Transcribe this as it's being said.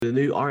the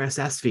new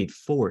RSS feed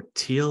for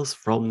Tales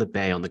from the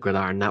Bay on the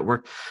Gridiron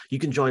Network. You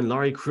can join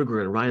Laurie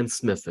Kruger and Ryan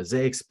Smith as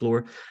they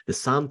explore the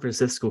San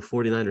Francisco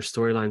 49ers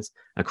storylines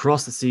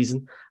across the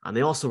season, and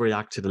they also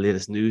react to the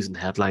latest news and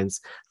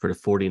headlines for the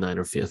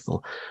 49er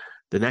faithful.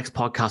 The next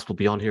podcast will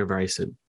be on here very soon.